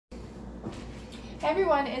Hey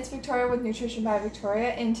everyone, it's Victoria with Nutrition by Victoria,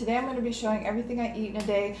 and today I'm going to be showing everything I eat in a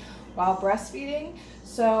day while breastfeeding.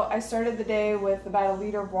 So I started the day with about 1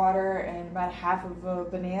 liter of water and about half of a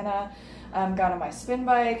banana. Got on my spin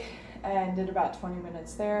bike and did about 20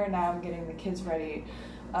 minutes there. Now I'm getting the kids ready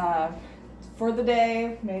for the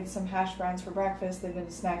day. Made some hash browns for breakfast. They've been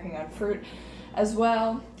snacking on fruit as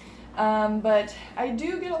well. But I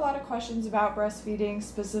do get a lot of questions about breastfeeding,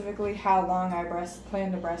 specifically how long I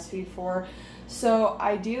plan to breastfeed for. So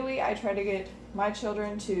ideally, I try to get my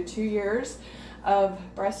children to 2 years of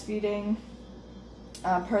breastfeeding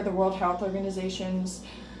per the World Health Organization's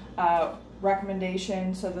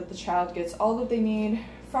recommendation, so that the child gets all that they need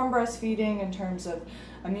from breastfeeding in terms of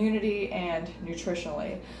immunity and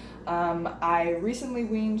nutritionally. I recently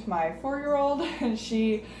weaned my 4-year-old, and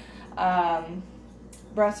she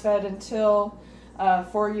breastfed until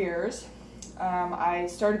 4 years. I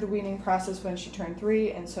started the weaning process when she turned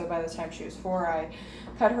 3, and so by the time she was 4, I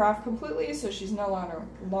cut her off completely, so she's no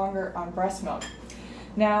longer on breast milk.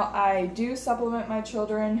 Now, I do supplement my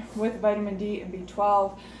children with vitamin D and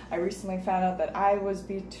B12. I recently found out that I was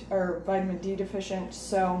vitamin D deficient,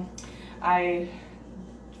 so I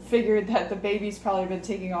figured that the baby's probably been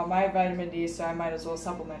taking all my vitamin D, so I might as well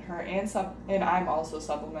supplement her, and I'm also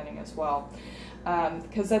supplementing as well,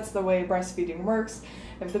 because that's the way breastfeeding works.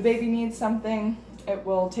 If the baby needs something, it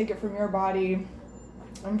will take it from your body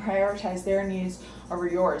and prioritize their needs over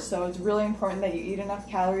yours. So it's really important that you eat enough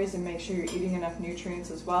calories and make sure you're eating enough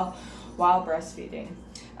nutrients as well while breastfeeding.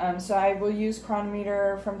 So I will use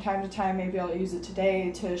Chronometer from time to time. Maybe I'll use it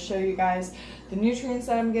today to show you guys the nutrients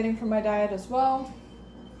that I'm getting from my diet as well.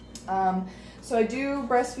 So I do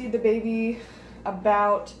breastfeed the baby.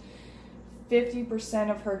 About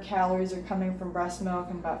 50% of her calories are coming from breast milk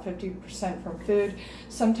and about 50% from food.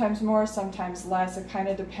 Sometimes more, sometimes less. It kind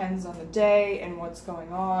of depends on the day and what's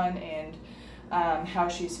going on and how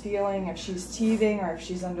she's feeling. If she's teething or if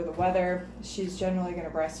she's under the weather, she's generally going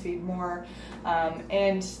to breastfeed more.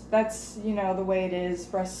 And that's, you know, the way it is.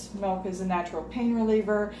 Breast milk is a natural pain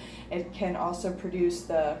reliever. It can also produce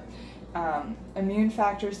the immune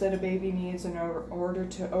factors that a baby needs in order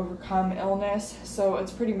to overcome illness, so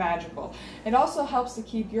it's pretty magical. It also helps to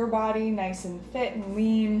keep your body nice and fit and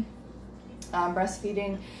lean.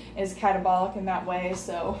 Breastfeeding is catabolic in that way,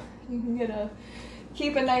 so you can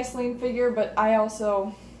keep a nice lean figure, but I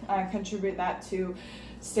also contribute that to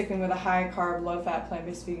sticking with a high carb, low fat,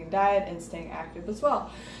 plant-based vegan diet and staying active as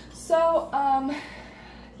well. So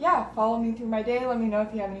yeah, follow me through my day. Let me know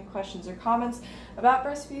if you have any questions or comments about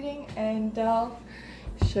breastfeeding, and I'll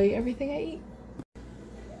show you everything I eat.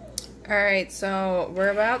 Alright, so we're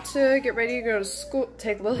about to get ready to go to school,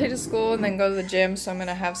 take Lily to school, and then go to the gym, so I'm going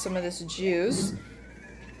to have some of this juice.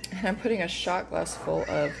 And I'm putting a shot glass full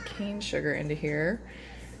of cane sugar into here.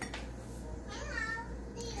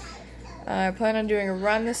 I plan on doing a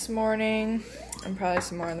run this morning, and probably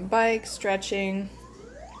some more on the bike, stretching.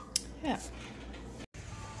 Yeah.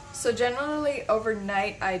 So generally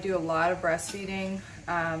overnight I do a lot of breastfeeding,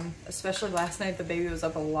 especially last night the baby was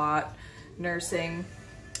up a lot nursing,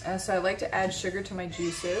 so I like to add sugar to my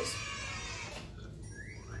juices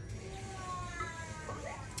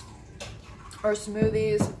or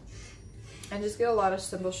smoothies and just get a lot of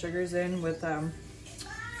simple sugars in with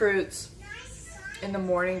fruits in the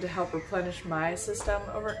morning to help replenish my system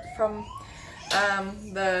from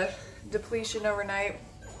the depletion overnight.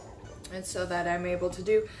 And so that I'm able to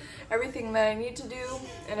do everything that I need to do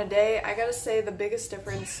in a day. I gotta say the biggest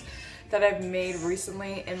difference that I've made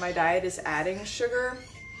recently in my diet is adding sugar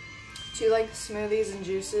to like smoothies and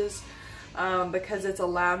juices, because it's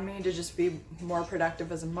allowed me to just be more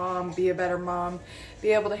productive as a mom, be a better mom, be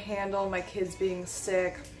able to handle my kids being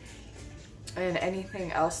sick and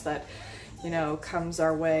anything else that, you know, comes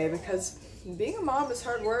our way, because being a mom is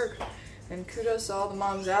hard work. And kudos to all the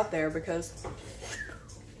moms out there, because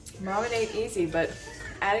Mom ain't easy, but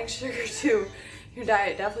adding sugar to your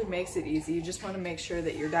diet definitely makes it easy. You just want to make sure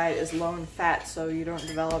that your diet is low in fat so you don't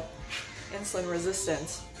develop insulin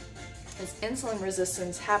resistance. Because insulin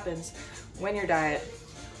resistance happens when your diet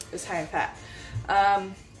is high in fat.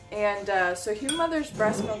 So human mother's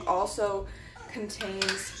breast milk also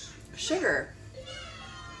contains sugar.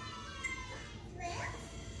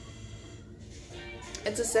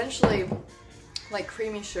 It's essentially like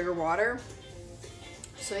creamy sugar water.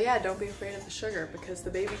 So yeah, don't be afraid of the sugar, because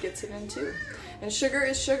the baby gets it in too. And sugar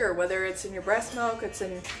is sugar, whether it's in your breast milk, it's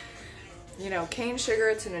in, you know, cane sugar,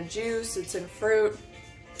 it's in a juice, it's in fruit,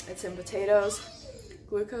 it's in potatoes.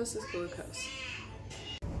 Glucose is glucose.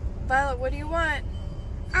 Violet, what do you want?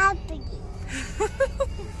 Apple.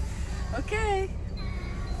 Okay.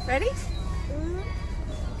 Ready?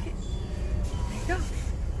 Okay. There you go.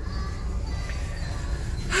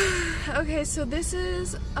 Okay, so this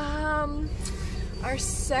is our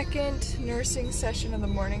second nursing session of the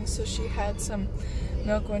morning. So she had some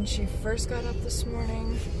milk when she first got up this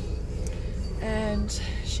morning, and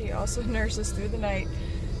she also nurses through the night,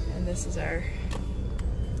 and this is our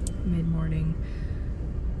mid-morning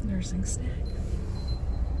nursing snack.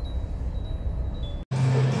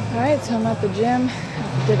 Alright, so I'm at the gym.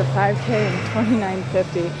 I did a 5K in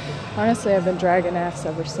 29:50. Honestly, I've been dragging ass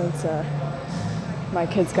ever since my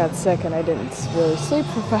kids got sick and I didn't really sleep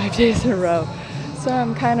for 5 days in a row. So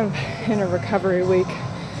I'm kind of in a recovery week.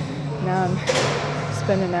 Now I'm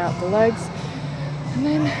spinning out the legs, and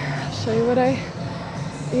then I'll show you what I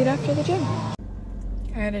eat after the gym.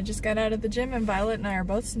 Alright, I just got out of the gym and Violet and I are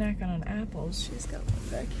both snacking on apples. She's got one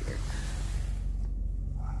back here.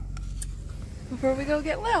 Before we go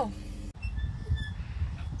get Lil.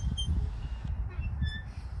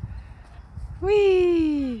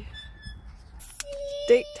 Whee!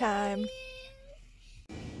 Date time.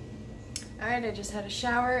 Alright, I just had a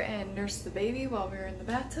shower and nursed the baby while we were in the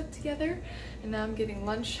bathtub together. And now I'm getting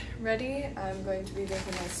lunch ready. I'm going to be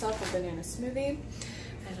making myself a banana smoothie.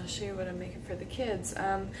 And I'll show you what I'm making for the kids.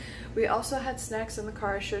 We also had snacks in the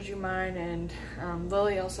car. I showed you mine, and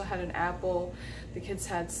Lily also had an apple. The kids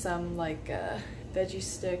had some like veggie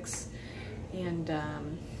sticks, and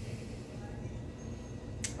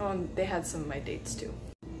they had some of my dates too.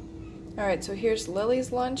 Alright, so here's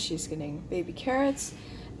Lily's lunch. She's getting baby carrots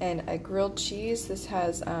and a grilled cheese. This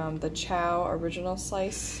has the Chow original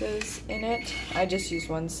slices in it. I just used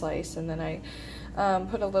one slice, and then I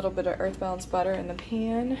put a little bit of Earth Balance butter in the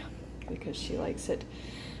pan because she likes it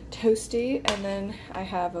toasty. And then I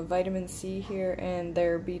have a vitamin C here and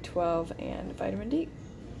their B12 and vitamin D.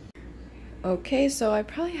 Okay, so I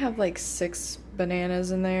probably have like 6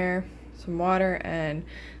 bananas in there, some water, and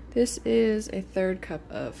this is a 1/3 cup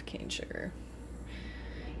of cane sugar.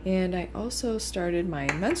 And I also started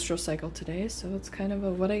my menstrual cycle today, so it's kind of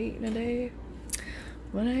a what I eat in a day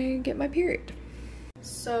when I get my period.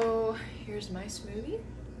 So here's my smoothie,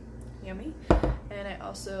 yummy. And I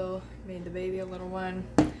also made the baby a little one,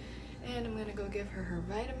 and I'm gonna go give her her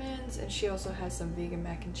vitamins, and she also has some vegan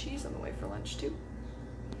mac and cheese on the way for lunch too.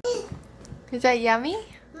 Is that yummy?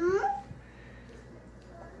 Mm-hmm.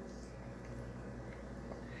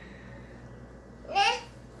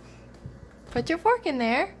 Put your fork in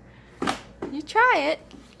there. You try it.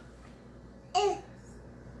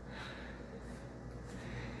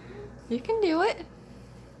 You can do it.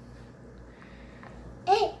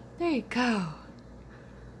 There you go.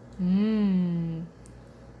 Mmm.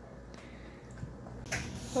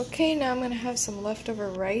 Okay, now I'm gonna have some leftover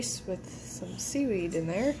rice with some seaweed in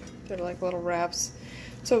there. They're like little wraps.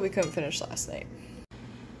 So we couldn't finish last night.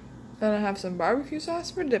 Then I have some barbecue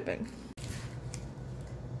sauce for dipping.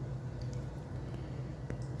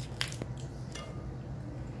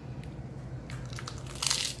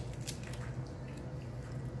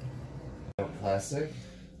 Plastic?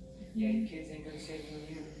 Yeah, you kids ain't gonna save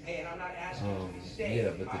you. Hey, and I'm not asking you to stay.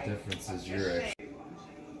 Yeah, but the difference is you're actually...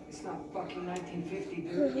 It's not fucking 1950,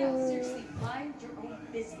 dude. Yeah, seriously, mind your own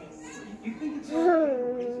business. You think it's okay to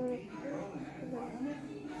raise a baby girl in that environment?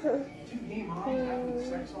 2 gay moms having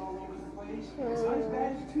sex all over the place? It's not as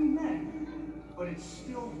bad as 2 men, but it's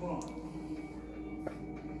still wrong.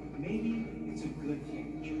 Maybe it's a good thing.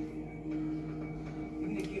 You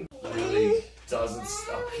need to give... Literally doesn't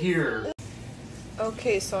stop here.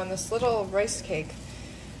 Okay, so on this little rice cake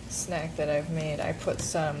snack that I've made, I put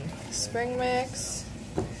some spring mix,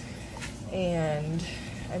 and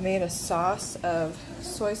I made a sauce of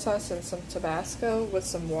soy sauce and some Tabasco with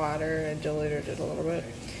some water and diluted it a little bit.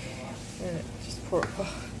 And it just poured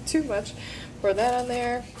too much. Pour that on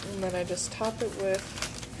there, and then I just top it with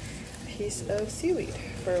a piece of seaweed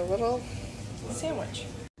for a little sandwich.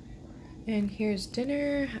 And here's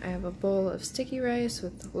dinner. I have a bowl of sticky rice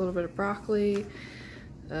with a little bit of broccoli,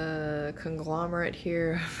 a conglomerate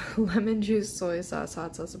here of lemon juice, soy sauce,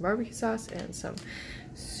 hot sauce, and barbecue sauce, and some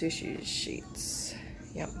sushi sheets.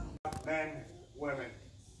 Yum. Men, women,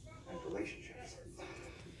 and relationships.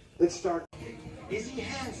 Let's start. Is he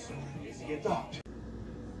handsome? Is he a doctor?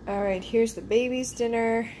 Alright, here's the baby's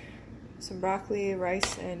dinner. Some broccoli,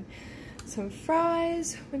 rice, and some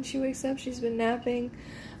fries. When she wakes up, she's been napping.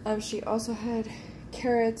 She also had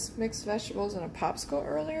carrots, mixed vegetables, and a popsicle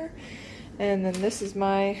earlier. And then this is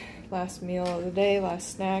my last meal of the day,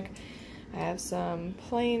 last snack. I have some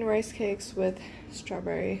plain rice cakes with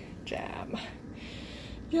strawberry jam.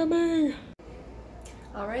 Yummy!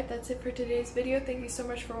 Alright, that's it for today's video. Thank you so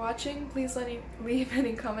much for watching. Please leave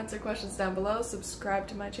any comments or questions down below. Subscribe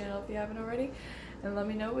to my channel if you haven't already. And let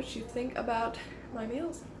me know what you think about my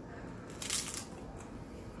meals.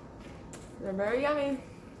 They're very yummy.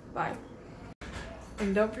 Bye.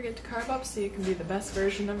 And don't forget to carb up so you can be the best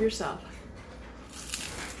version of yourself.